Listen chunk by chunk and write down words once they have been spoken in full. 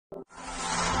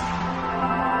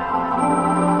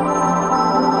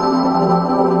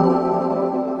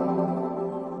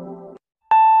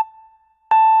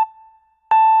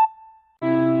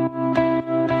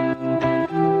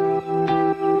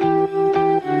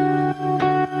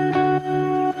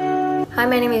Hi,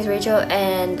 my name is Rachel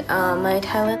and my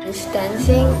talent is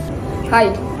dancing. Hi,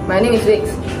 my name is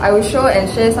Vix. I will show and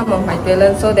share some of my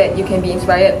talent so that you can be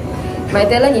inspired. My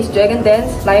talent is dragon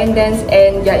dance, lion dance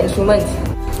and their instruments.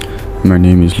 My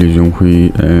name is Li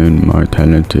Zhonghui and my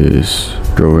talent is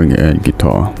drawing and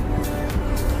guitar.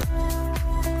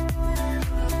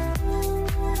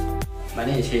 My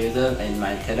name is Hazel and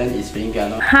my talent is playing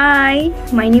piano. Hi,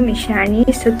 my name is Shani.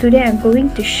 So today I'm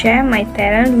going to share my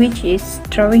talent, which is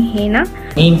drawing henna.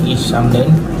 My name is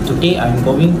Shamden. Today I'm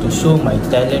going to show my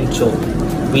talent show,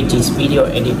 which is video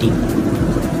editing.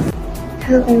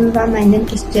 Hello everyone, my name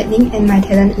is Jetling and my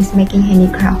talent is making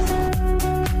handicraft.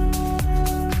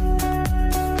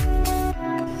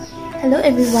 Hello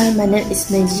everyone, my name is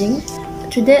Mei Jing.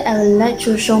 Today I would like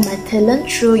to show my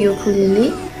talent through ukulele.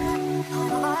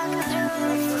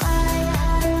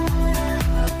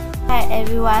 Hi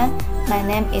everyone, my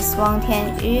name is Wang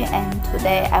Tianyu and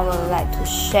today I would like to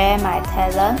share my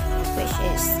talent, which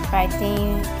is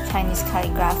writing Chinese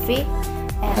calligraphy.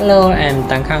 Hello, I'm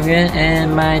Dan Kangyuan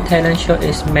and my talent show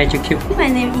is Magic Cube. My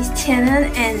name is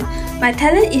Tianan and my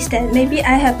talent is that maybe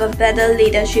I have a better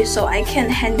leadership so I can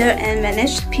handle and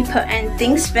manage people and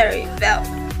things very well.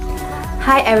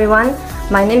 Hi everyone,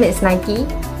 my name is Nike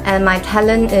and my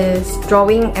talent is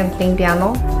drawing and playing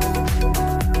piano.